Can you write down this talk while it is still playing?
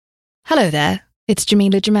Hello there, it's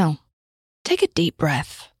Jamila Jamel. Take a deep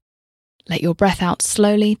breath. Let your breath out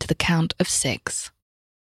slowly to the count of 6.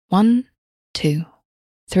 1, 2,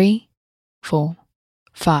 3, 4,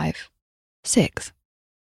 5, 6.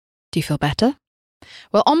 Do you feel better?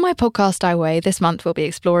 Well, on my podcast, I Weigh, this month we'll be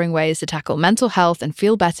exploring ways to tackle mental health and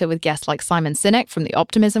feel better with guests like Simon Sinek from The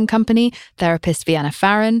Optimism Company, therapist Vienna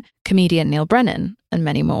Farron, comedian Neil Brennan, and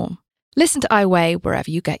many more. Listen to I Weigh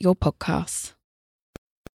wherever you get your podcasts.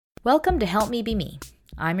 Welcome to Help Me Be Me.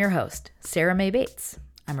 I'm your host, Sarah Mae Bates.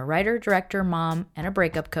 I'm a writer, director, mom, and a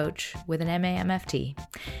breakup coach with an MA-MFT.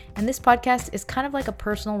 And this podcast is kind of like a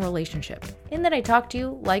personal relationship in that I talk to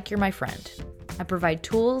you like you're my friend. I provide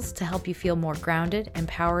tools to help you feel more grounded,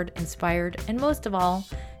 empowered, inspired, and most of all,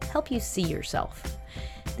 help you see yourself.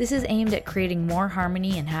 This is aimed at creating more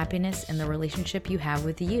harmony and happiness in the relationship you have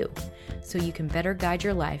with you, so you can better guide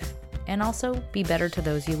your life and also be better to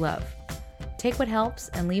those you love. Take what helps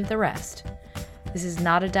and leave the rest. This is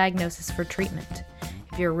not a diagnosis for treatment.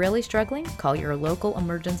 If you're really struggling, call your local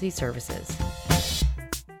emergency services.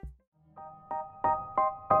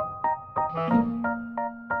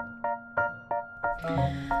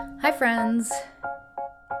 Hi friends,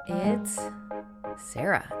 it's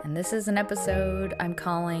Sarah, and this is an episode I'm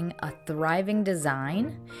calling A Thriving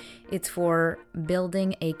Design. It's for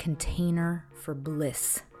building a container for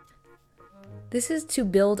bliss. This is to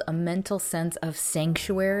build a mental sense of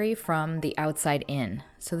sanctuary from the outside in.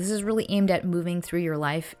 So this is really aimed at moving through your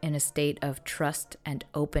life in a state of trust and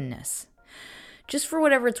openness. Just for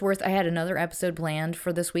whatever it's worth, I had another episode planned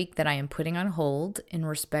for this week that I am putting on hold in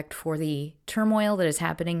respect for the turmoil that is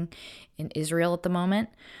happening in Israel at the moment.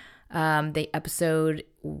 The episode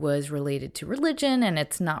was related to religion, and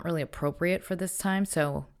it's not really appropriate for this time.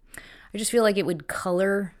 So I just feel like it would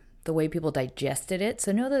color the way people digested it.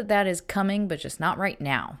 So know that that is coming, but just not right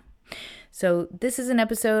now. So this is an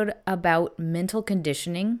episode about mental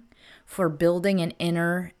conditioning for building an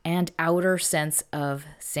inner and outer sense of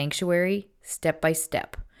sanctuary step by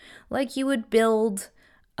step, like you would build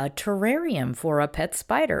a terrarium for a pet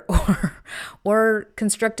spider, or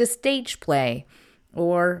construct a stage play,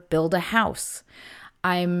 or build a house.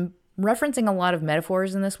 I'm referencing a lot of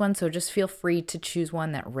metaphors in this one, so just feel free to choose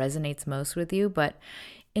one that resonates most with you. But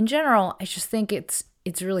in general, I just think it's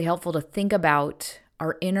really helpful to think about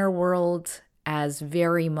our inner world as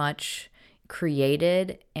very much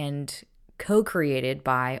created and co-created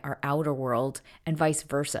by our outer world and vice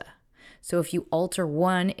versa. So if you alter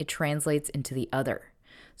one, it translates into the other.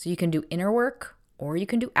 So you can do inner work or you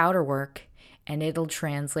can do outer work, and it'll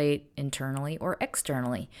translate internally or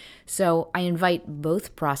externally. So I invite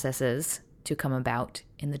both processes to come about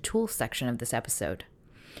in the tools section of this episode.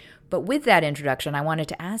 But with that introduction, I wanted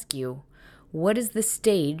to ask you, what is the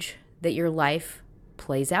stage that your life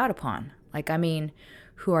plays out upon?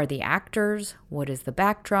 Who are the actors? What is the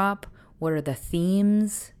backdrop? What are the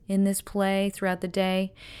themes in this play throughout the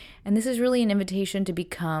day? And this is really an invitation to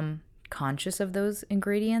become conscious of those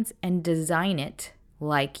ingredients and design it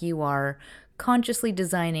like you are consciously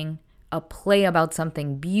designing a play about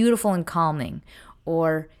something beautiful and calming,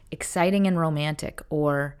 or exciting and romantic,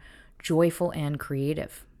 or joyful and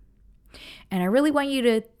creative. And I really want you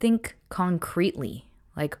to think concretely,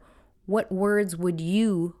 like what words would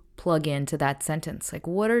you plug into that sentence? Like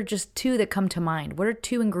what are just two that come to mind? What are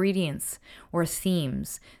two ingredients or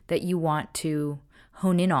themes that you want to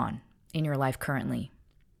hone in on in your life currently?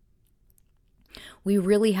 We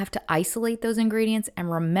really have to isolate those ingredients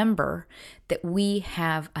and remember that we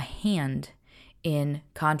have a hand in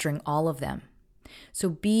conjuring all of them. So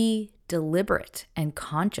be deliberate and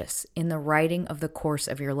conscious in the writing of the course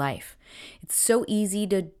of your life. It's so easy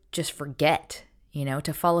to just forget,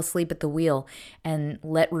 to fall asleep at the wheel and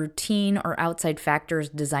let routine or outside factors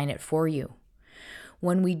design it for you.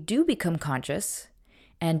 When we do become conscious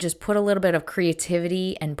and just put a little bit of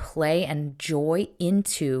creativity and play and joy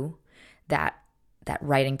into that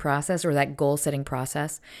writing process or that goal-setting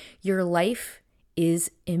process, your life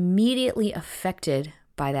is immediately affected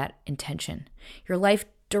by that intention. Your life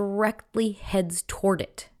directly heads toward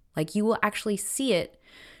it. Like you will actually see it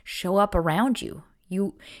show up around you.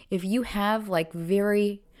 If you have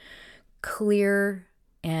very clear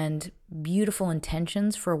and beautiful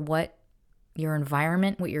intentions for what your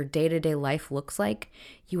environment, what your day-to-day life looks like,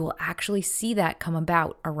 you will actually see that come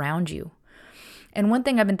about around you. And one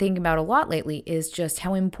thing I've been thinking about a lot lately is just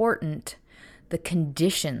how important the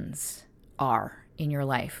conditions are in your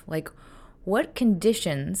life. Like, what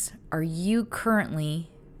conditions are you currently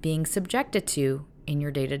being subjected to in your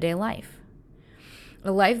day-to-day life?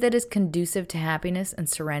 A life that is conducive to happiness and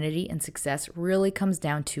serenity and success really comes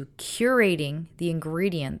down to curating the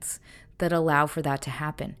ingredients that allow for that to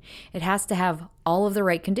happen. It has to have all of the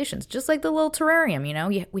right conditions, just like the little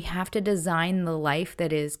terrarium, we have to design the life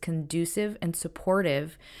that is conducive and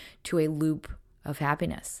supportive to a loop of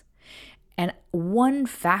happiness. And one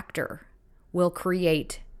factor will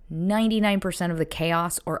create 99% of the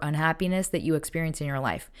chaos or unhappiness that you experience in your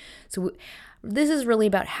life. So this is really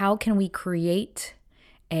about how can we create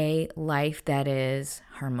a life that is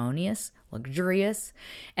harmonious, luxurious.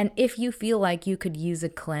 And if you feel like you could use a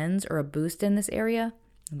cleanse or a boost in this area,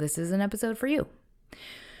 this is an episode for you.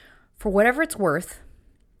 For whatever it's worth,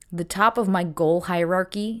 the top of my goal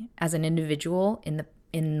hierarchy as an individual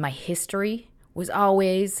in my history was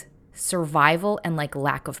always survival and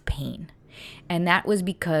lack of pain. And that was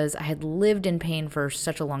because I had lived in pain for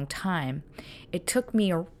such a long time. It took me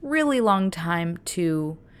a really long time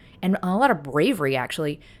and a lot of bravery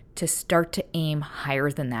actually, to start to aim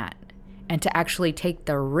higher than that and to actually take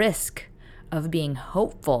the risk of being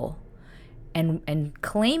hopeful and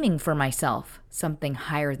claiming for myself something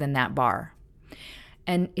higher than that bar.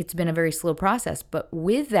 And it's been a very slow process, but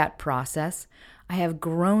with that process, I have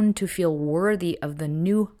grown to feel worthy of the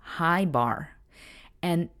new high bar.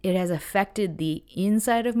 And it has affected the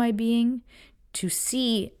inside of my being to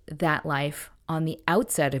see that life on the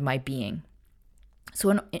outside of my being.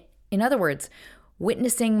 So in other words,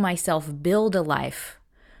 witnessing myself build a life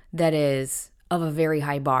that is of a very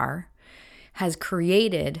high bar has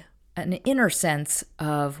created an inner sense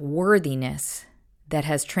of worthiness that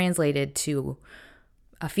has translated to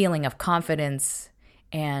a feeling of confidence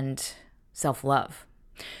and self-love.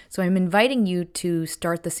 So I'm inviting you to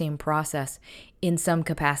start the same process in some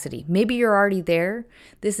capacity. Maybe you're already there.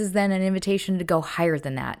 This is then an invitation to go higher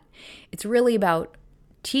than that. It's really about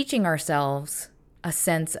teaching ourselves a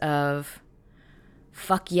sense of,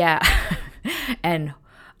 fuck yeah, and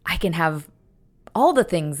I can have all the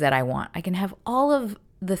things that I want. I can have all of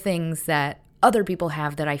the things that other people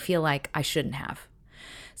have that I feel like I shouldn't have.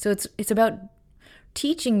 So it's about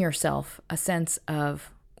teaching yourself a sense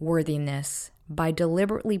of worthiness by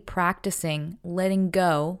deliberately practicing letting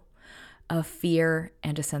go of fear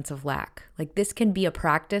and a sense of lack. This can be a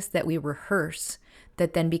practice that we rehearse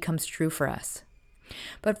that then becomes true for us.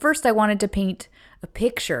 But first, I wanted to paint a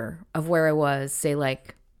picture of where I was, say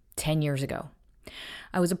 10 years ago.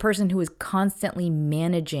 I was a person who was constantly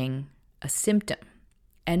managing a symptom.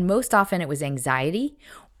 And most often it was anxiety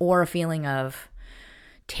or a feeling of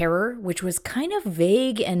terror, which was kind of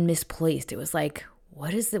vague and misplaced. It was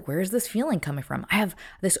where is this feeling coming from? I have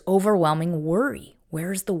this overwhelming worry.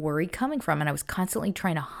 Where is the worry coming from? And I was constantly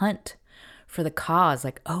trying to hunt for the cause,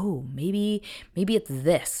 maybe it's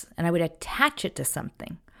this. And I would attach it to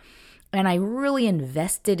something. And I really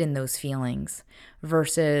invested in those feelings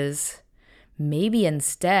versus maybe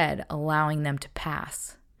instead allowing them to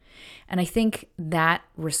pass. And I think that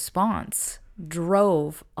response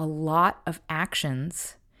drove a lot of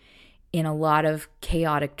actions in a lot of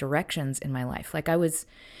chaotic directions in my life. I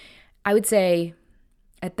would say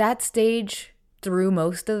at that stage, through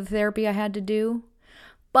most of the therapy I had to do,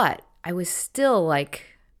 but I was still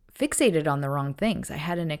fixated on the wrong things. I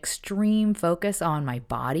had an extreme focus on my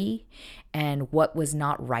body and what was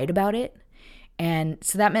not right about it. And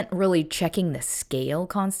so that meant really checking the scale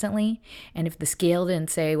constantly. And if the scale didn't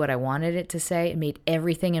say what I wanted it to say, it made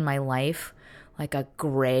everything in my life like a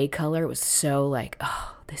gray color. It was so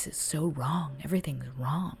oh, this is so wrong. Everything's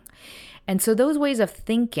wrong. And so those ways of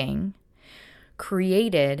thinking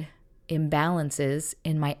created imbalances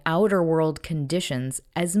in my outer world conditions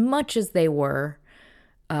as much as they were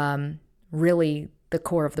really the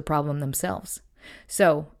core of the problem themselves.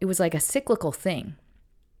 So it was like a cyclical thing.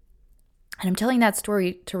 And I'm telling that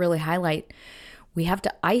story to really highlight we have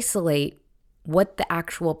to isolate what the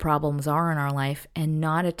actual problems are in our life and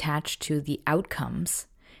not attach to the outcomes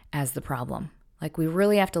as the problem. We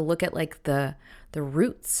really have to look at the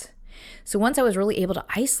roots. So once I was really able to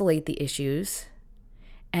isolate the issues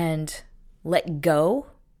and let go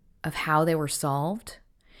of how they were solved,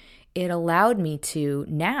 it allowed me to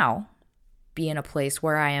now be in a place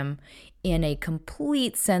where I am in a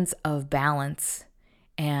complete sense of balance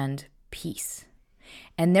and peace.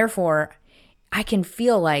 And therefore, I can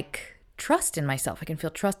feel trust in myself. I can feel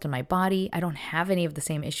trust in my body. I don't have any of the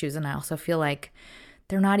same issues. And I also feel like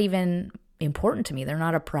they're not even important to me. They're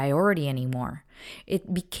not a priority anymore.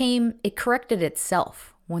 It corrected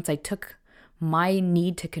itself once I took my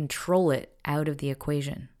need to control it out of the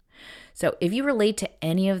equation. So if you relate to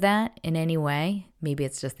any of that in any way, maybe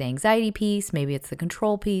it's just the anxiety piece, maybe it's the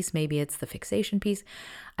control piece, maybe it's the fixation piece,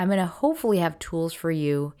 I'm going to hopefully have tools for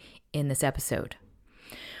you in this episode.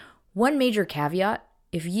 One major caveat,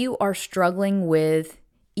 if you are struggling with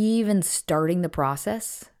even starting the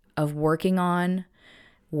process of working on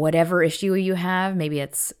whatever issue you have. Maybe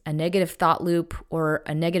it's a negative thought loop or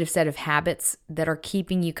a negative set of habits that are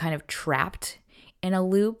keeping you kind of trapped in a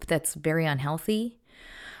loop that's very unhealthy.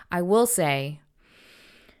 I will say,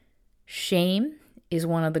 shame is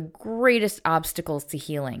one of the greatest obstacles to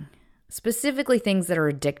healing, specifically things that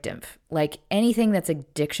are addictive. Like anything that's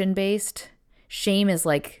addiction based, shame is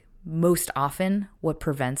like most often what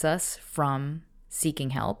prevents us from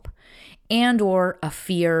seeking help, and or a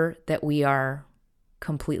fear that we are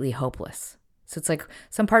completely hopeless. So it's like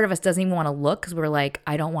some part of us doesn't even want to look because we're like,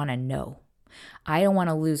 I don't want to know. I don't want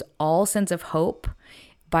to lose all sense of hope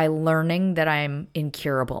by learning that I'm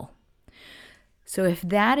incurable. So if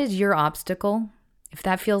that is your obstacle, if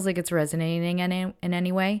that feels like it's resonating in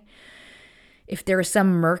any way, if there is some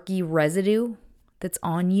murky residue that's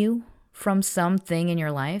on you from something in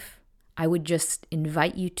your life, I would just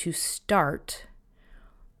invite you to start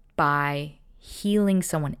by healing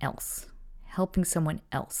someone else, helping someone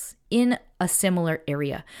else in a similar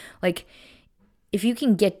area. Like if you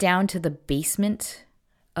can get down to the basement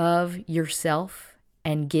of yourself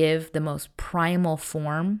and give the most primal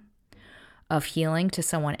form of healing to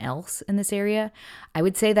someone else in this area, I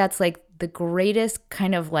would say that's like the greatest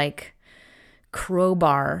kind of like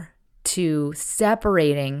crowbar to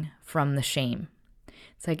separating from the shame.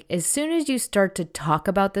 It's like as soon as you start to talk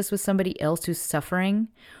about this with somebody else who's suffering,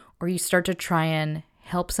 or you start to try and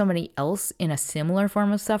help somebody else in a similar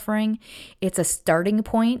form of suffering, it's a starting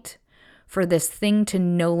point for this thing to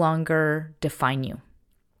no longer define you.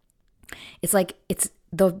 It's like it's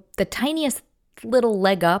the tiniest little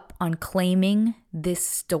leg up on claiming this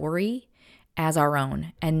story as our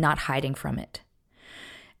own and not hiding from it.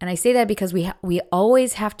 And I say that because we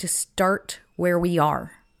always have to start where we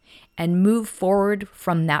are and move forward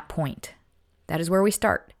from that point. That is where we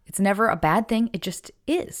start. It's never a bad thing. It just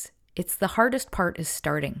is. It's the hardest part is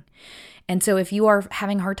starting. And so if you are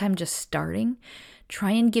having a hard time just starting,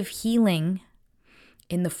 try and give healing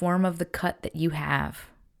in the form of the cut that you have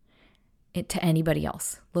it to anybody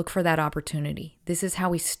else. Look for that opportunity. This is how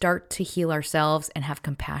we start to heal ourselves and have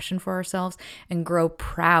compassion for ourselves and grow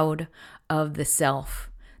proud of the self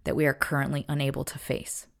that we are currently unable to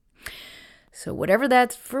face. So whatever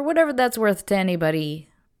that's worth to anybody,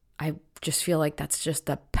 I just feel like that's just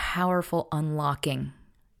a powerful unlocking,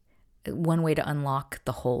 one way to unlock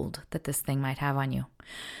the hold that this thing might have on you.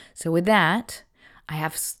 So with that, I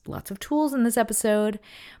have lots of tools in this episode.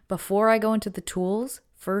 Before I go into the tools,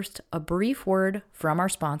 first, a brief word from our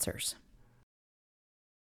sponsors.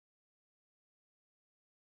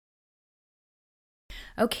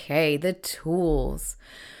 Okay, the tools.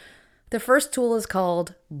 The first tool is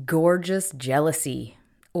called Gorgeous Jealousy,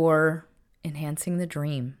 or Enhancing the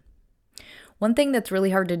Dream. One thing that's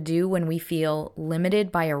really hard to do when we feel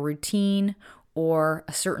limited by a routine or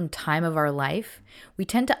a certain time of our life, we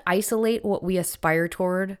tend to isolate what we aspire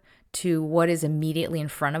toward to what is immediately in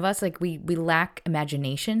front of us. Like we lack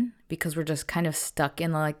imagination because we're just kind of stuck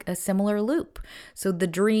in like a similar loop. So the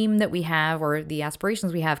dream that we have or the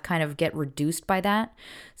aspirations we have kind of get reduced by that.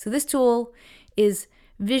 So this tool is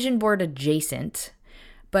vision board adjacent.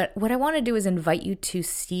 But what I want to do is invite you to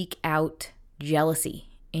seek out jealousy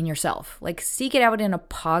in yourself. Like seek it out in a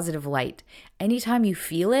positive light. Anytime you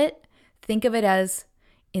feel it, think of it as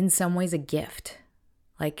in some ways a gift.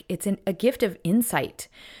 Like it's a gift of insight.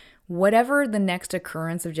 Whatever the next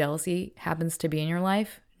occurrence of jealousy happens to be in your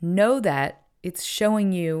life, know that it's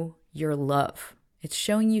showing you your love. It's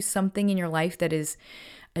showing you something in your life that is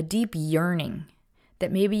a deep yearning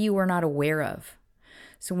that maybe you were not aware of.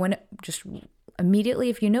 So just immediately,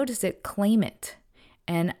 if you notice it, claim it.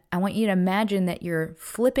 And I want you to imagine that you're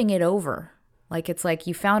flipping it over. Like it's like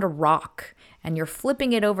you found a rock and you're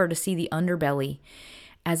flipping it over to see the underbelly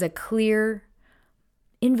as a clear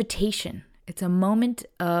invitation. It's a moment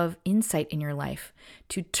of insight in your life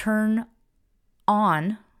to turn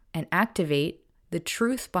on and activate the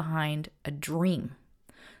truth behind a dream.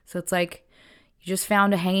 So it's like you just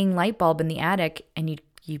found a hanging light bulb in the attic and you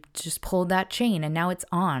just pulled that chain and now it's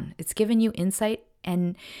on. It's given you insight,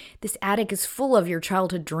 and this attic is full of your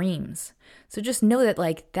childhood dreams. So just know that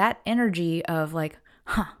like that energy of like,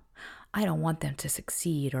 I don't want them to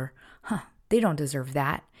succeed, or they don't deserve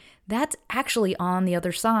that. That's actually on the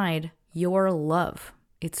other side your love.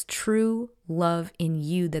 It's true love in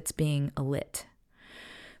you that's being lit.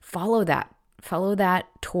 Follow that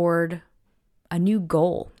toward a new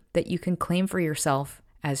goal that you can claim for yourself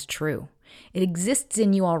as true. It exists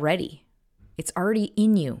in you already. It's already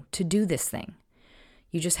in you to do this thing.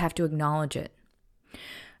 You just have to acknowledge it.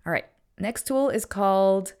 All right, next tool is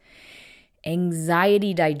called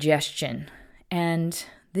Anxiety Digestion. And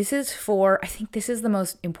I think this is the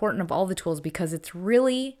most important of all the tools because it's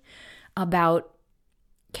really about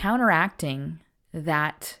counteracting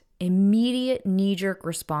that immediate knee-jerk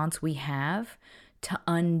response we have to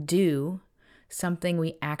undo something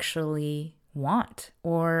we actually want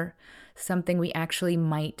or something we actually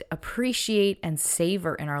might appreciate and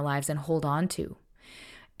savor in our lives and hold on to.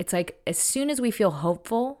 It's like as soon as we feel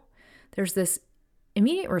hopeful, there's this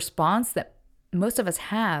immediate response that most of us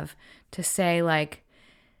have to say like,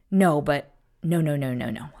 no,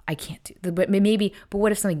 I can't do that. But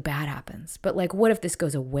what if something bad happens? But like, what if this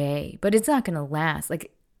goes away? But it's not going to last.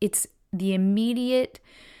 Like, it's the immediate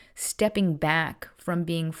stepping back from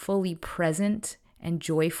being fully present and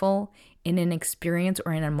joyful in an experience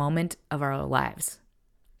or in a moment of our lives.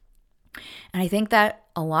 And I think that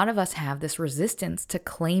a lot of us have this resistance to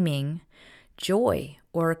claiming joy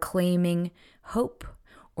or claiming hope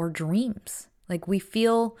or dreams. Like we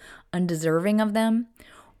feel undeserving of them,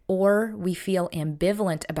 or we feel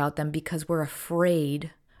ambivalent about them because we're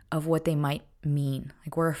afraid of what they might mean.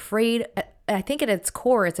 Like we're afraid, I think at its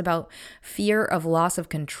core, it's about fear of loss of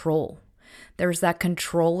control. There's that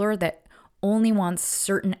controller that only wants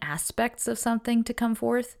certain aspects of something to come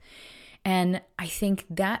forth. And I think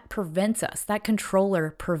that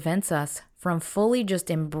controller prevents us from fully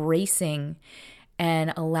just embracing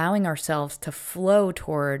and allowing ourselves to flow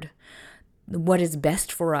toward what is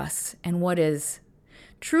best for us and what is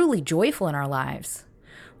truly joyful in our lives.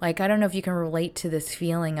 Like, I don't know if you can relate to this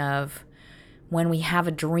feeling of when we have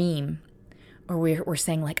a dream or we're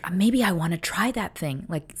saying like, maybe I want to try that thing.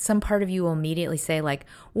 Like some part of you will immediately say like,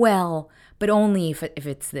 well, but only if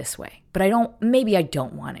it's this way. But maybe I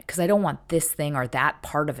don't want it because I don't want this thing or that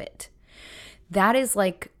part of it. That is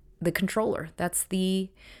like the controller. That's the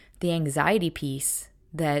anxiety piece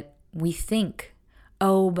that we think,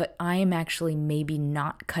 oh, but I am actually maybe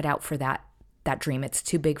not cut out for that dream. It's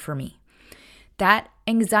too big for me. That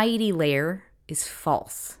anxiety layer is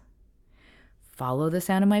false. Follow the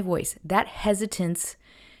sound of my voice. That hesitance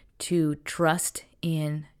to trust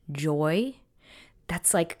in joy,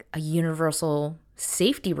 that's like a universal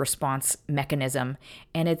safety response mechanism,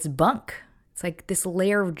 and it's bunk. It's like this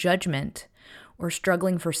layer of judgment or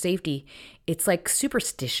struggling for safety. It's like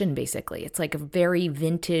superstition, basically. It's like a very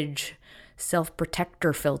vintage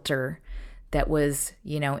self-protector filter that was,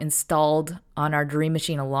 installed on our dream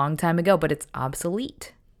machine a long time ago, but it's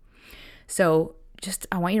obsolete. So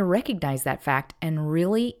I want you to recognize that fact and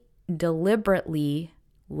really deliberately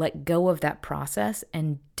let go of that process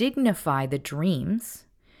and dignify the dreams,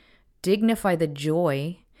 dignify the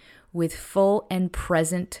joy with full and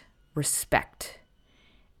present respect,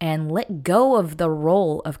 and let go of the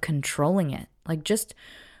role of controlling it. Like just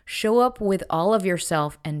show up with all of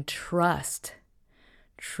yourself and trust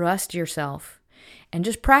yourself, and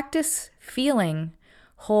just practice feeling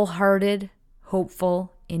wholehearted,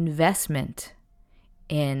 hopeful investment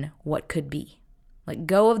in what could be. Let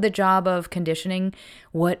go of the job of conditioning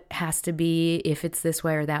what has to be, if it's this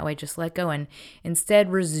way or that way. Just let go and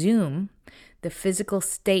instead resume the physical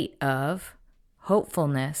state of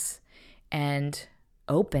hopefulness and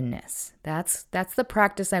openness. That's the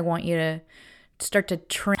practice I want you to start to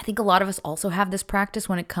train. I think a lot of us also have this practice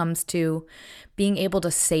when it comes to being able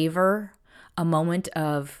to savor a moment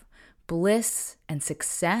of bliss and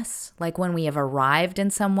success, like when we have arrived in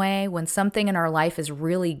some way, when something in our life is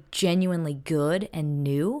really genuinely good and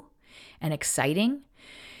new and exciting.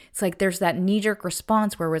 It's like there's that knee-jerk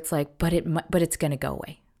response where it's like, but it's going to go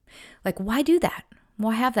away. Like, why do that?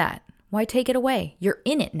 Why have that? Why take it away? You're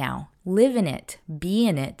in it now. Live in it, be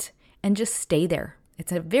in it, and just stay there.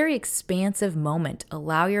 It's a very expansive moment.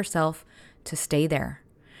 Allow yourself to stay there.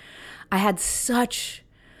 I had such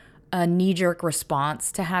a knee-jerk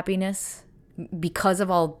response to happiness because of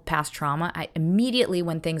all past trauma. I immediately,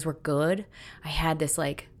 when things were good, I had this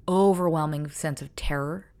like overwhelming sense of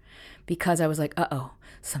terror because I was like,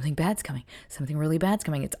 something bad's coming. Something really bad's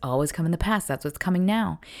coming. It's always come in the past. That's what's coming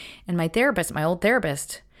now. And my old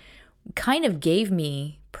therapist, kind of gave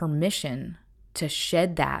me permission to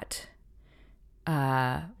shed that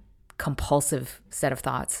compulsive set of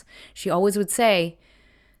thoughts. She always would say,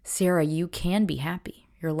 Sarah, you can be happy.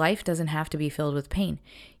 Your life doesn't have to be filled with pain.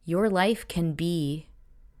 Your life can be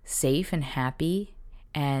safe and happy,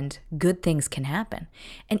 and good things can happen.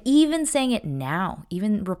 And even saying it now,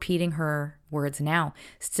 even repeating her words now,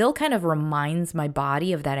 still kind of reminds my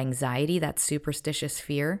body of that anxiety, that superstitious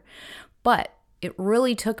fear. But it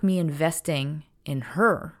really took me investing in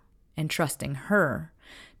her and trusting her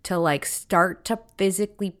to like start to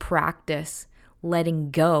physically practice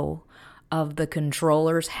letting go of the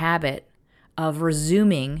controller's habit of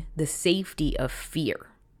resuming the safety of fear,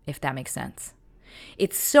 if that makes sense.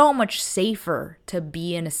 It's so much safer to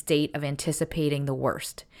be in a state of anticipating the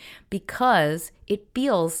worst because it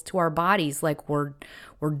feels to our bodies like we're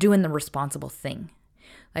doing the responsible thing.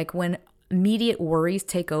 Like when immediate worries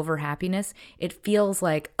take over happiness, it feels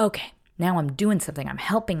like, okay, now I'm doing something. I'm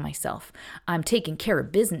helping myself. I'm taking care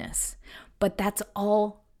of business. But that's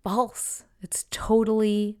all false. It's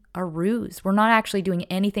totally a ruse. We're not actually doing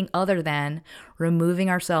anything other than removing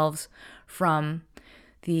ourselves from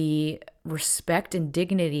the respect and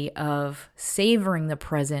dignity of savoring the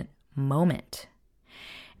present moment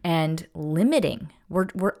and limiting.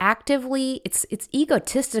 We're actively, it's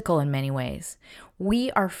egotistical in many ways.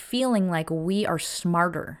 We are feeling like we are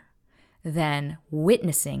smarter than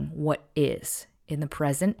witnessing what is in the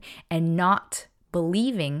present and not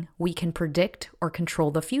believing we can predict or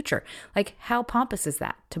control the future. Like, how pompous is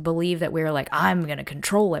that to believe that we're like, I'm going to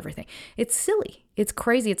control everything? It's silly. It's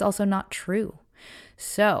crazy. It's also not true.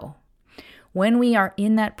 So when we are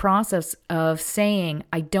in that process of saying,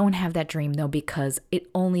 I don't have that dream though, because it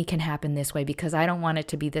only can happen this way, because I don't want it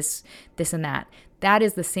to be this, and that, that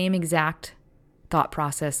is the same exact thought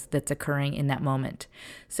process that's occurring in that moment.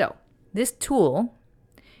 So this tool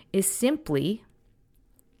is simply,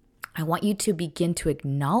 I want you to begin to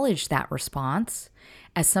acknowledge that response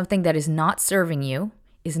as something that is not serving you,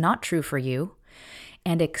 is not true for you,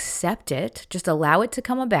 and accept it. Just allow it to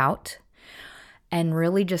come about and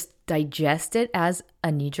really just digest it as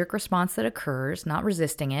a knee-jerk response that occurs, not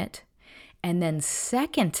resisting it. And then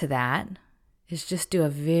second to that is just do a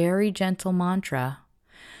very gentle mantra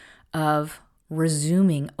of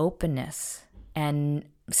resuming openness and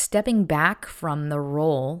stepping back from the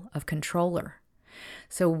role of controller.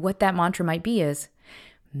 So what that mantra might be is,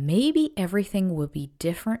 maybe everything will be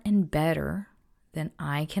different and better than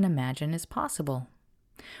I can imagine is possible.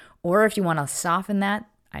 Or if you want to soften that,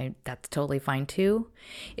 that's totally fine too.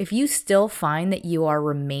 If you still find that you are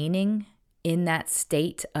remaining in that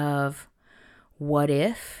state of what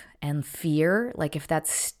if and fear, like if that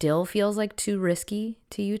still feels like too risky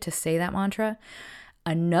to you to say that mantra,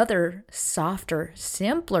 another softer,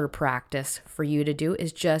 simpler practice for you to do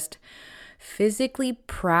is just physically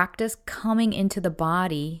practice coming into the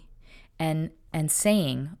body and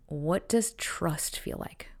saying, what does trust feel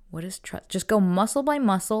like? What is trust? Just go muscle by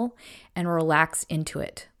muscle and relax into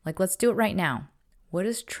it. Like, let's do it right now. What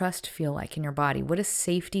does trust feel like in your body? What does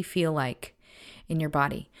safety feel like in your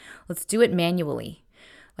body? Let's do it manually.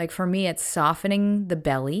 Like for me, it's softening the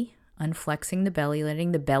belly, unflexing the belly,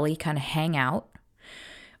 letting the belly kind of hang out,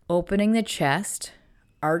 opening the chest,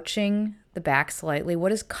 arching the back slightly. What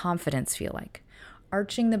does confidence feel like?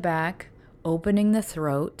 Arching the back, opening the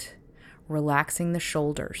throat, relaxing the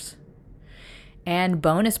shoulders. And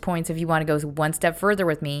bonus points if you want to go one step further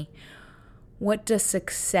with me. What does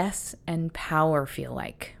success and power feel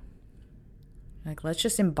like? Like, let's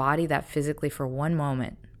just embody that physically for one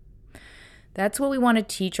moment. That's what we want to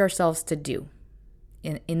teach ourselves to do.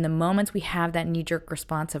 In the moments we have that knee-jerk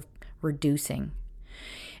response of reducing.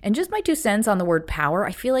 And just my 2 cents on the word power,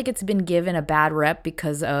 I feel like it's been given a bad rep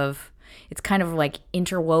because of, it's kind of like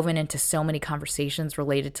interwoven into so many conversations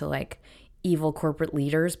related to like evil corporate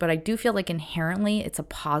leaders, but I do feel like inherently it's a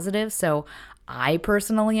positive. So I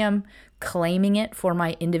personally am claiming it for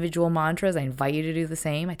my individual mantras. I invite you to do the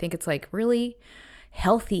same. I think it's like really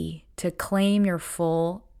healthy to claim your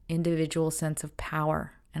full individual sense of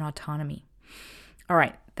power and autonomy. All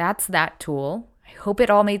right, that's that tool. I hope it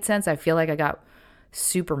all made sense. I feel like I got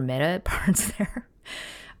super meta parts there.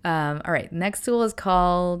 All right, next tool is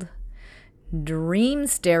called Dream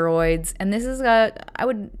Steroids. And this is I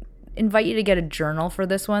would invite you to get a journal for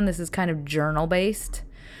this one. This is kind of journal based.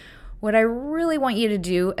 What I really want you to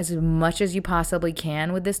do as much as you possibly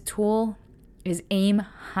can with this tool is aim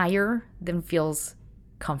higher than feels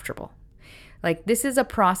comfortable. Like, this is a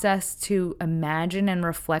process to imagine and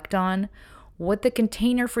reflect on what the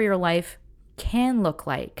container for your life can look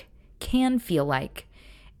like, can feel like,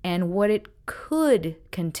 and what it could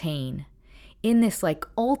contain in this like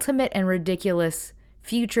ultimate and ridiculous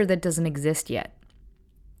future that doesn't exist yet.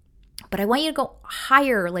 But I want you to go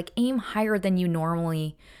higher, like aim higher than you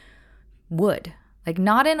normally would. Like,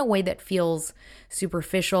 not in a way that feels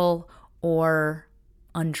superficial or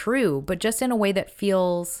untrue, but just in a way that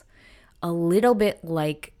feels a little bit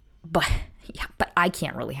like, but I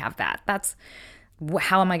can't really have that.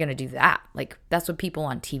 How am I going to do that? Like, that's what people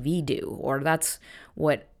on TV do, or that's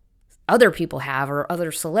what other people have, or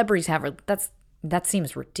other celebrities have, or that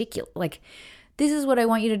seems ridiculous. Like, this is what I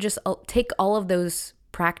want you to just take all of those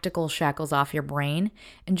practical shackles off your brain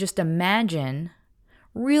and just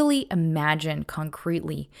really imagine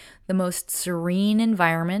concretely the most serene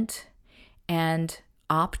environment and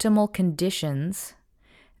optimal conditions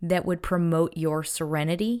that would promote your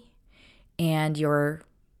serenity and your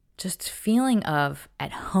just feeling of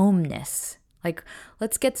at homeness. Like,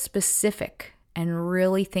 let's get specific and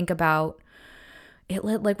really think about it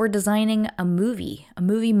like we're designing a movie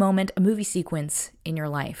moment, a movie sequence in your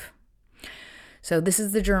life. So this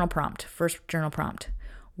is the journal prompt, first journal prompt.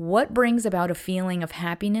 What brings about a feeling of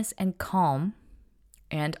happiness and calm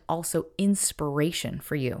and also inspiration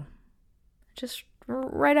for you? Just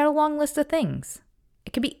write out a long list of things.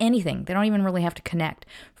 It could be anything. They don't even really have to connect.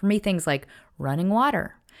 For me, things like running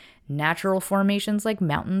water, natural formations like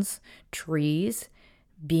mountains, trees,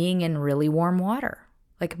 being in really warm water.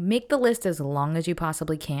 Like, make the list as long as you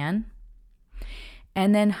possibly can.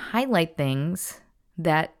 And then highlight things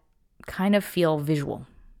that kind of feel visual.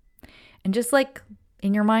 And just like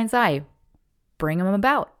in your mind's eye, bring them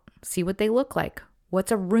about. See what they look like.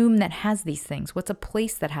 What's a room that has these things? What's a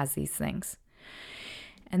place that has these things?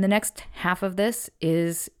 And the next half of this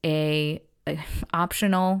is a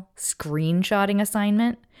optional screenshotting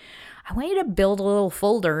assignment. I want you to build a little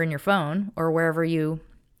folder in your phone or wherever you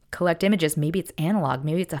collect images. Maybe it's analog,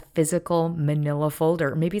 maybe it's a physical manila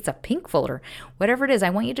folder, maybe it's a pink folder, whatever it is. I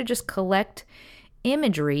want you to just collect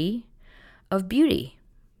imagery of beauty,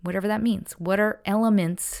 whatever that means. What are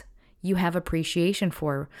elements you have appreciation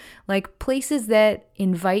for? Like places that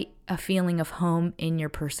invite a feeling of home in your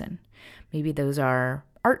person. Maybe those are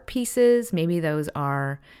art pieces, maybe those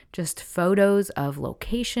are just photos of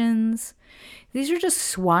locations. These are just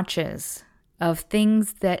swatches of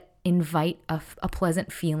things that invite a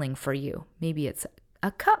pleasant feeling for you. Maybe it's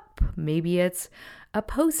a cup, maybe it's a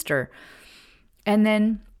poster. And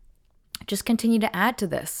then just continue to add to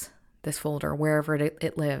this folder wherever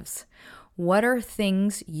it lives. What are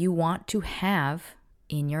things you want to have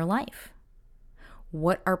in your life?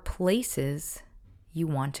 What are places you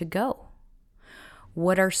want to go?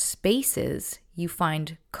 What are spaces you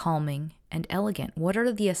find calming and elegant? What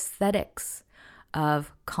are the aesthetics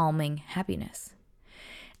of calming happiness?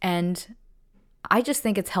 And I just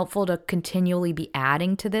think it's helpful to continually be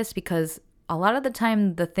adding to this, because a lot of the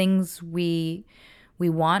time the things we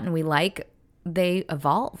want and we like, they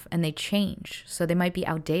evolve and they change. So they might be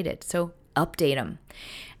outdated. So update them.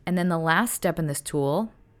 And then the last step in this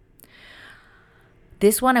tool,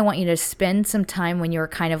 this one, I want you to spend some time when you're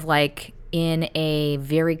kind of like in a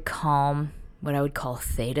very calm, what I would call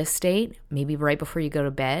theta state, maybe right before you go to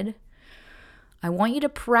bed. I want you to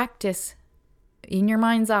practice in your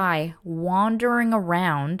mind's eye, wandering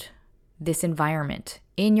around this environment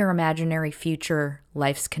in your imaginary future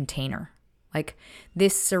life's container. Like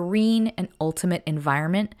this serene and ultimate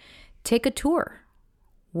environment, take a tour.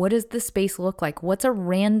 What does the space look like? What's a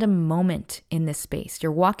random moment in this space?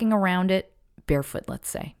 You're walking around it barefoot, let's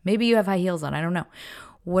say. Maybe you have high heels on, I don't know.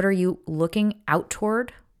 What are you looking out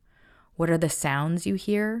toward? What are the sounds you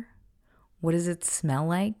hear? What does it smell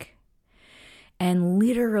like? And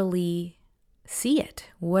literally see it.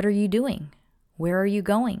 What are you doing? Where are you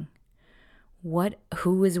going?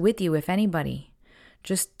 Who is with you, if anybody?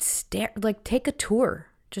 Just stare, like take a tour.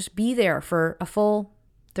 Just be there for a full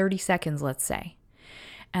 30 seconds, let's say.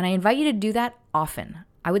 And I invite you to do that often.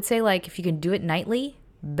 I would say like if you can do it nightly,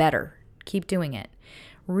 better. Keep doing it.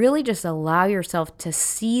 Really just allow yourself to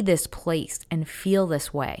see this place and feel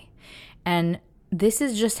this way. And this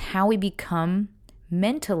is just how we become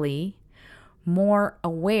mentally more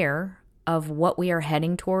aware of what we are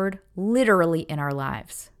heading toward literally in our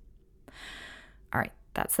lives. All right,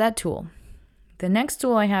 that's that tool. The next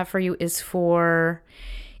tool I have for you is for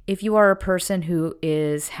if you are a person who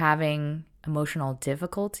is having emotional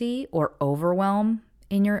difficulty or overwhelm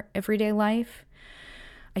in your everyday life.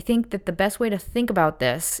 I think that the best way to think about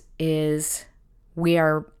this is we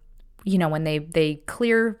are, when they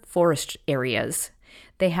clear forest areas,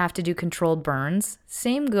 they have to do controlled burns.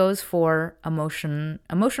 Same goes for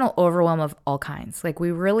emotional overwhelm of all kinds. Like we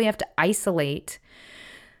really have to isolate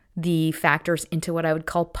the factors into what I would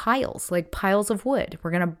call piles, like piles of wood.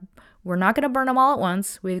 We're not going to burn them all at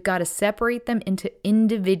once. We've got to separate them into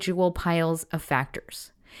individual piles of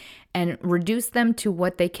factors and reduce them to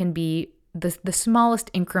what they can be, the smallest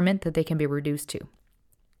increment that they can be reduced to.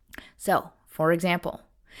 So, for example,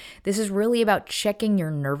 this is really about checking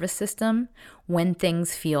your nervous system when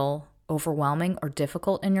things feel overwhelming or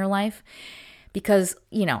difficult in your life. Because,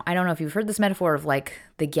 I don't know if you've heard this metaphor of like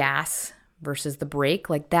the gas versus the brake.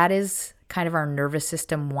 Like that is kind of our nervous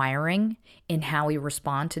system wiring in how we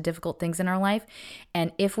respond to difficult things in our life.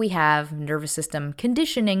 And if we have nervous system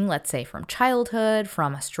conditioning, let's say from childhood,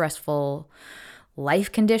 from a stressful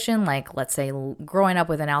life condition, like let's say growing up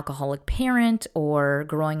with an alcoholic parent or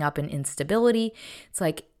growing up in instability, it's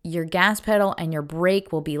like your gas pedal and your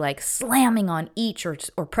brake will be like slamming on each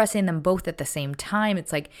or pressing them both at the same time.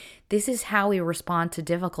 It's like this is how we respond to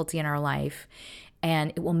difficulty in our life,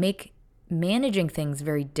 and it will make managing things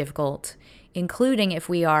very difficult, including if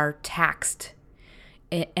we are taxed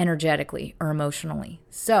energetically or emotionally.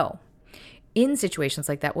 So in situations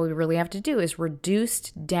like that, what we really have to do is reduce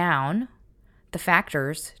down the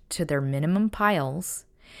factors to their minimum piles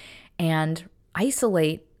and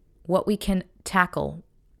isolate what we can tackle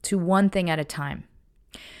to one thing at a time.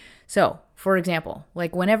 So, for example,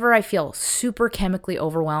 like whenever I feel super chemically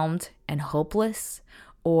overwhelmed and hopeless,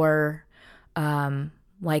 or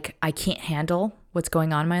like I can't handle what's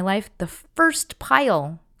going on in my life, the first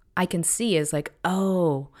pile I can see is like,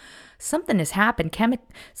 oh, something has happened.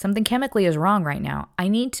 Something chemically is wrong right now. I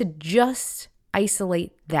need to just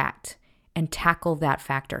isolate that and tackle that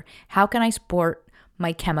factor. How can I support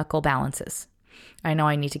my chemical balances? I know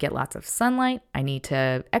I need to get lots of sunlight. I need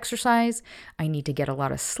to exercise. I need to get a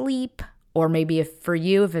lot of sleep. Or maybe if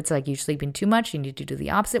it's like you're sleeping too much, you need to do the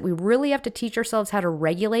opposite. We really have to teach ourselves how to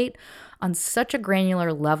regulate on such a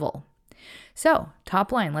granular level. So,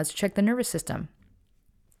 top line, let's check the nervous system.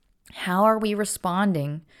 How are we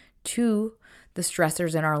responding to the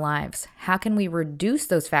stressors in our lives? How can we reduce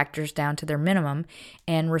those factors down to their minimum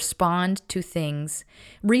and respond to things,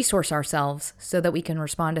 resource ourselves so that we can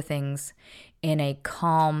respond to things in a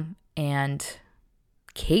calm and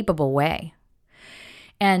capable way?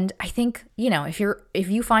 And I think, if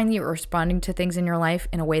you find that you're responding to things in your life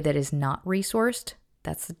in a way that is not resourced,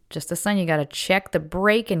 that's just a sign you got to check the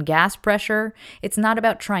brake and gas pressure. It's not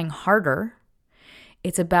about trying harder.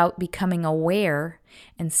 It's about becoming aware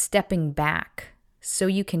and stepping back so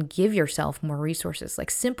you can give yourself more resources. Like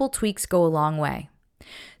simple tweaks go a long way.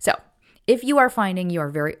 So if you are finding you are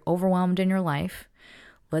very overwhelmed in your life,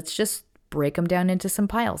 let's just break them down into some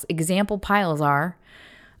piles. Example piles are,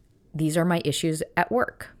 these are my issues at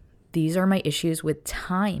work. These are my issues with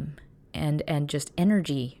time and just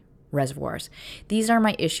energy reservoirs. These are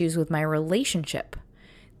my issues with my relationship.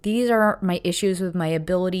 These are my issues with my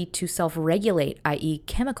ability to self-regulate, i.e.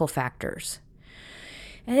 chemical factors.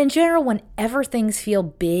 And in general, whenever things feel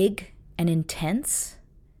big and intense,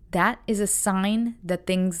 that is a sign that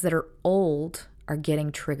things that are old are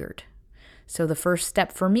getting triggered. So the first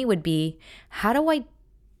step for me would be, how do I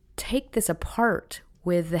take this apart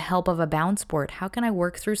with the help of a bounce board? How can I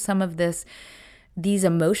work through some of these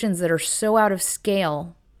emotions that are so out of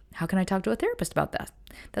scale? How can I talk to a therapist about that?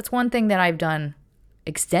 That's one thing that I've done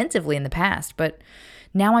extensively in the past, but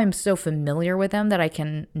now I'm so familiar with them that I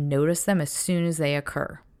can notice them as soon as they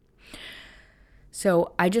occur.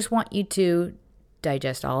 So I just want you to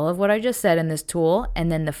digest all of what I just said in this tool.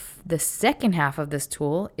 And then the second half of this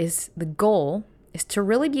tool is the goal is to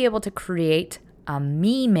really be able to create a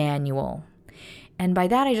me manual. And by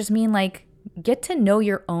that, I just mean like get to know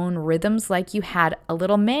your own rhythms like you had a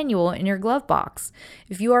little manual in your glove box.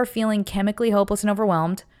 If you are feeling chemically hopeless and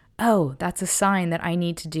overwhelmed, oh, that's a sign that I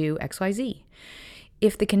need to do XYZ.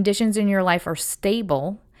 If the conditions in your life are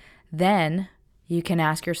stable, then you can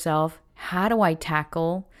ask yourself, how do I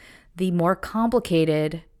tackle the more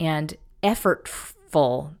complicated and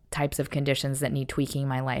effortful types of conditions that need tweaking in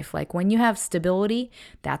my life? Like when you have stability,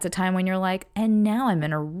 that's a time when you're like, and now I'm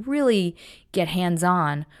going to really get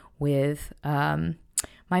hands-on with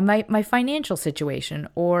my financial situation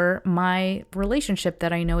or my relationship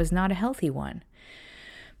that I know is not a healthy one.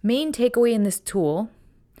 Main takeaway in this tool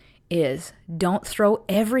is don't throw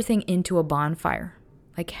everything into a bonfire.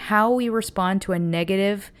 Like how we respond to a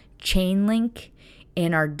negative chain link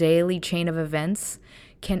in our daily chain of events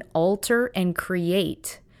can alter and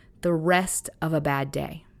create the rest of a bad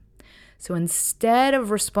day. So instead of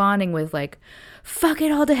responding with like, fuck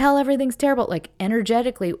it all to hell, everything's terrible, like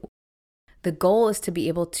energetically, the goal is to be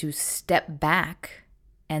able to step back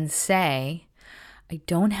and say, I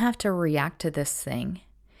don't have to react to this thing.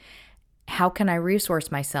 How can I resource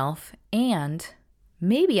myself? And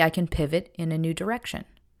maybe I can pivot in a new direction.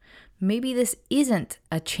 Maybe this isn't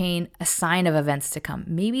a sign of events to come.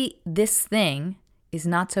 Maybe this thing is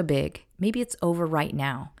not so big. Maybe it's over right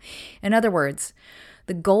now. In other words,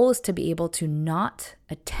 the goal is to be able to not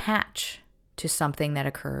attach to something that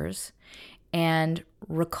occurs and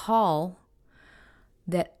recall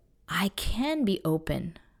that I can be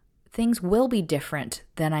open. Things will be different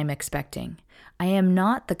than I'm expecting. I am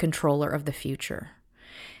not the controller of the future.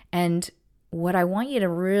 And what I want you to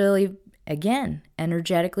really, again,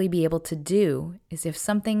 energetically be able to do is if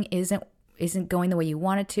something isn't going the way you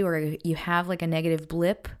want it to, or you have like a negative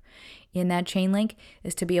blip in that chain link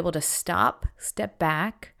is to be able to stop, step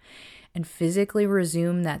back, and physically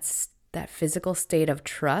resume that physical state of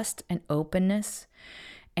trust and openness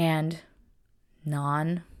and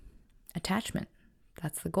non-attachment.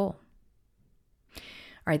 That's the goal. All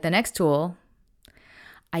right, the next tool,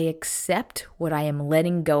 I accept what I am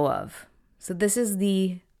letting go of. So this is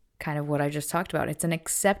the kind of what I just talked about. It's an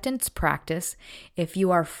acceptance practice. If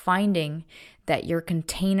you are finding that your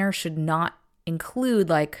container should not include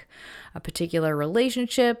like a particular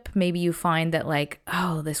relationship, maybe you find that like,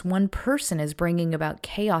 oh, this one person is bringing about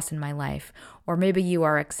chaos in my life, or maybe you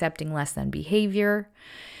are accepting less than behavior.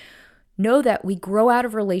 Know that we grow out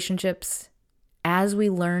of relationships as we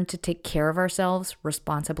learn to take care of ourselves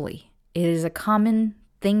responsibly. It is a common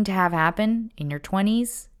thing to have happen in your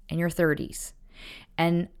 20s and your 30s.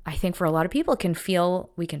 And I think for a lot of people,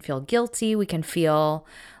 we can feel guilty. We can feel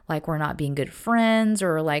like we're not being good friends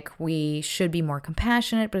or like we should be more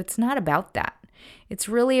compassionate, but it's not about that. It's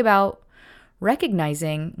really about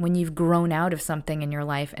recognizing when you've grown out of something in your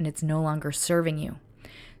life and it's no longer serving you.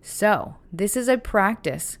 So this is a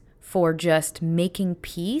practice for just making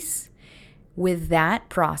peace with that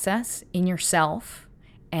process in yourself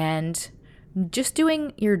and just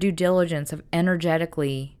doing your due diligence of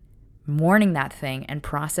energetically mourning that thing and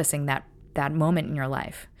processing that moment in your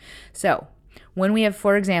life. So when we have,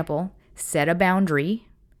 for example, set a boundary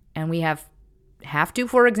and we have to,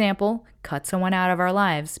 for example, cut someone out of our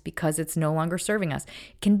lives because it's no longer serving us,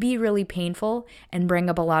 it can be really painful and bring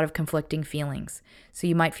up a lot of conflicting feelings. So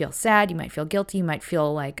you might feel sad, you might feel guilty, you might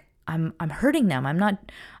feel like I'm hurting them.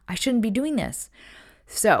 I shouldn't be doing this.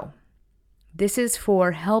 So this is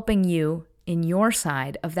for helping you in your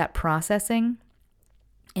side of that processing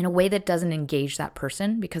in a way that doesn't engage that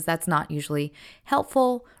person, because that's not usually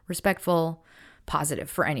helpful, respectful, positive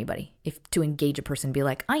for anybody. If to engage a person, be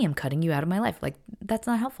like, I am cutting you out of my life. Like, that's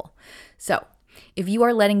not helpful. So if you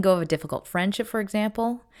are letting go of a difficult friendship, for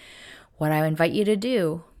example, what I invite you to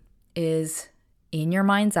do is in your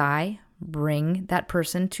mind's eye, bring that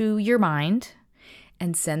person to your mind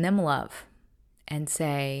and send them love and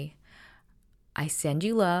say, I send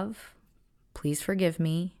you love. Please forgive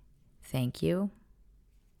me. Thank you.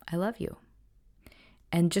 I love you.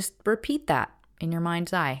 And just repeat that in your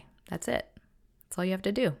mind's eye. That's it. That's all you have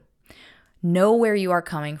to do. Know where you are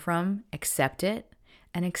coming from, accept it,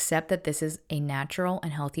 and accept that this is a natural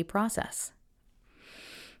and healthy process.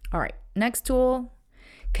 All right, next tool,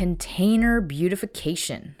 container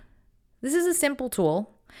beautification. This is a simple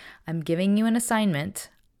tool. I'm giving you an assignment.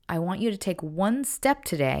 I want you to take one step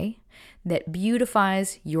today that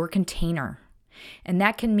beautifies your container. And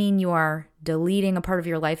that can mean you are deleting a part of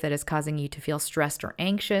your life that is causing you to feel stressed or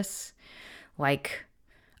anxious, like,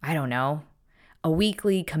 I don't know, a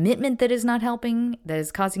weekly commitment that is not helping, that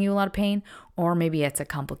is causing you a lot of pain, or maybe it's a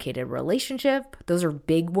complicated relationship. Those are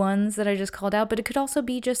big ones that I just called out, but it could also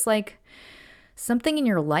be just like something in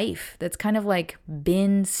your life that's kind of like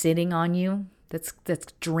been sitting on you, that's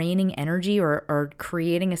draining energy or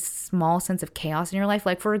creating a small sense of chaos in your life.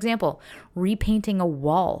 Like, for example, repainting a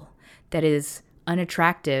wall that is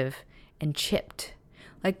unattractive and chipped.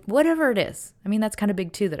 Like, whatever it is. I mean, that's kind of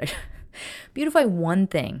big too, that I beautify one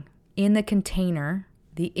thing in the container,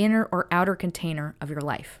 the inner or outer container of your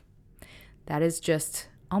life. That is just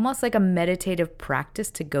almost like a meditative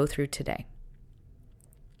practice to go through today.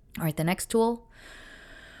 All right, the next tool.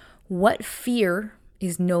 What fear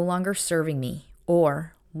is no longer serving me?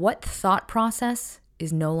 Or what thought process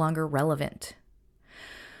is no longer relevant?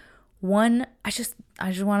 One, I just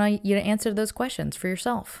want you to answer those questions for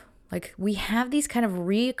yourself. Like, we have these kind of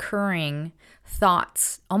reoccurring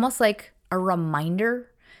thoughts, almost like a reminder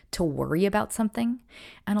to worry about something.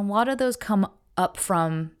 And a lot of those come up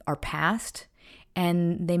from our past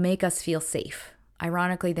and they make us feel safe.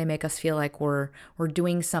 Ironically, they make us feel like we're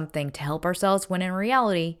doing something to help ourselves, when in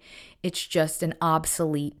reality, it's just an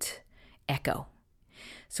obsolete echo.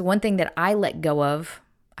 So one thing that I let go of,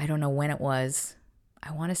 I don't know when it was,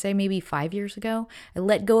 I want to say maybe 5 years ago, I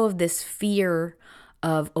let go of this fear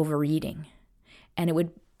of overeating. And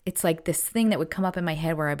it's like this thing that would come up in my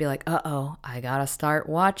head where I'd be like, I gotta start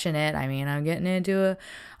watching it. I mean, I'm getting into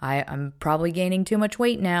I'm probably gaining too much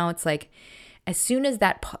weight now. It's like, as soon as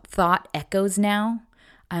that thought echoes now,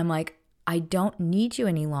 I'm like, I don't need you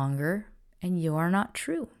any longer, and you are not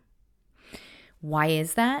true. Why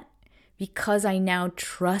is that? Because I now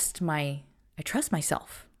trust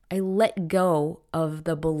myself. I let go of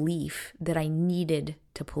the belief that I needed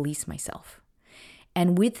to police myself.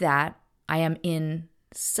 And with that, I am in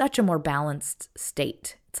such a more balanced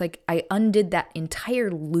state. It's like I undid that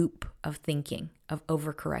entire loop of thinking, of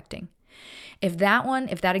overcorrecting. If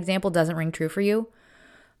that example doesn't ring true for you,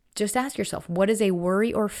 just ask yourself, what is a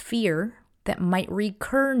worry or fear that might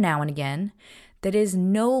recur now and again that is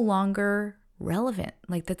no longer relevant?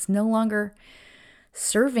 Like that's no longer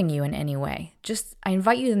serving you in any way. I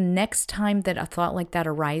invite you the next time that a thought like that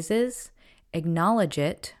arises, acknowledge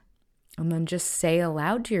it, and then just say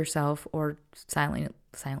aloud to yourself or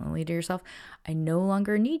silently to yourself, I no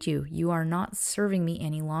longer need you. You are not serving me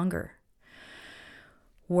any longer.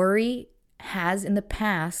 Worry has in the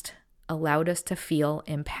past allowed us to feel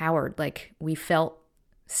empowered, like we felt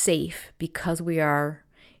safe because we are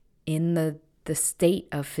in the state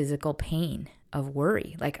of physical pain, of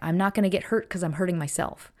worry. Like I'm not going to get hurt because I'm hurting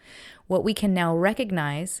myself. What we can now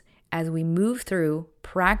recognize as we move through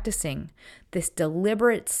practicing this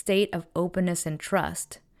deliberate state of openness and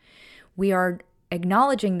trust, we are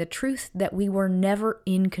acknowledging the truth that we were never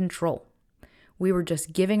in control. We were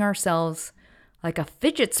just giving ourselves like a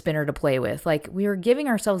fidget spinner to play with. Like we were giving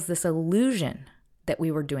ourselves this illusion that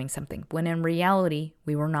we were doing something, when in reality,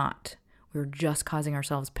 we were not. We were just causing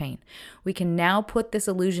ourselves pain. We can now put this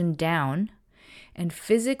illusion down and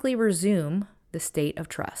physically resume the state of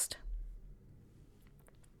trust.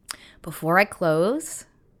 Before I close,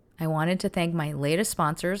 I wanted to thank my latest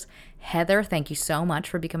sponsors. Heather, thank you so much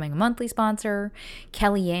for becoming a monthly sponsor.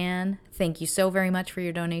 Kellyanne, thank you so very much for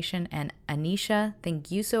your donation. And Anisha, thank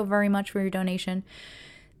you so very much for your donation.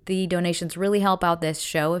 The donations really help out this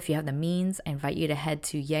show. If you have the means, I invite you to head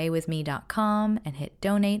to yaywithme.com and hit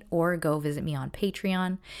donate, or go visit me on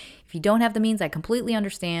Patreon. If you don't have the means, I completely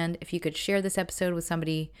understand. If you could share this episode with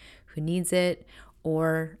somebody who needs it,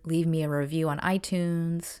 or leave me a review on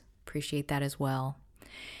iTunes, appreciate that as well.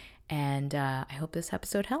 And I hope this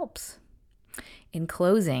episode helps. In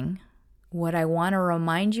closing, what I want to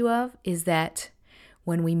remind you of is that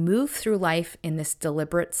when we move through life in this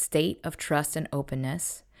deliberate state of trust and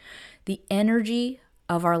openness, the energy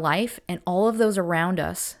of our life and all of those around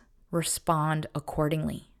us respond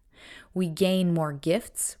accordingly. We gain more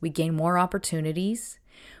gifts, we gain more opportunities,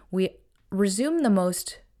 we resume the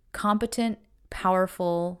most competent,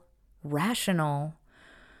 powerful, rational,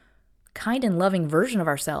 kind and loving version of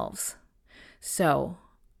ourselves. So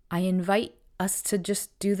I invite us to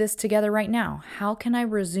just do this together right now. How can I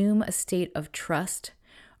resume a state of trust,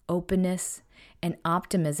 openness, and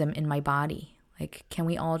optimism in my body? Like, can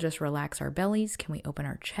we all just relax our bellies? Can we open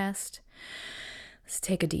our chest? Let's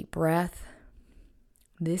take a deep breath.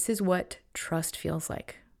 This is what trust feels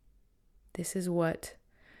like. This is what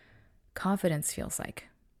confidence feels like.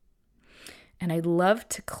 And I'd love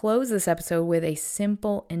to close this episode with a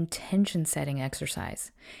simple intention setting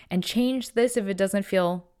exercise, and change this if it doesn't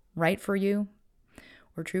feel right for you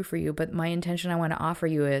or true for you. But my intention I want to offer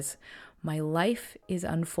you is, my life is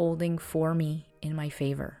unfolding for me in my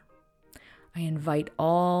favor. I invite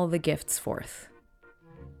all the gifts forth.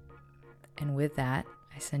 And with that,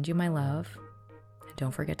 I send you my love, and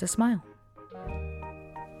don't forget to smile.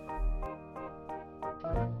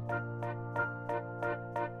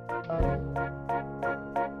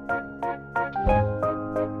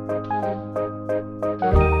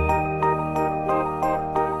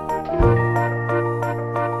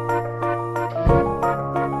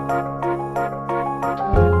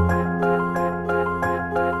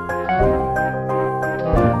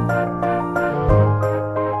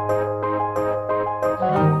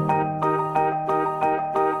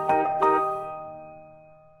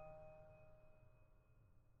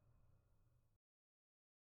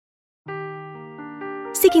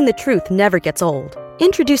 Seeking the truth never gets old.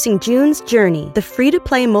 Introducing June's Journey, the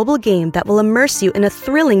free-to-play mobile game that will immerse you in a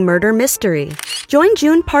thrilling murder mystery. Join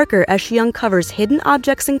June Parker as she uncovers hidden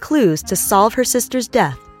objects and clues to solve her sister's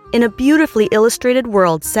death in a beautifully illustrated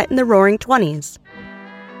world set in the Roaring '20s.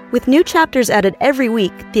 With new chapters added every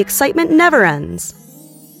week, the excitement never ends.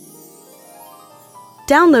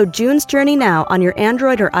 Download June's Journey now on your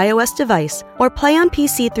Android or iOS device, or play on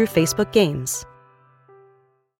PC through Facebook Games.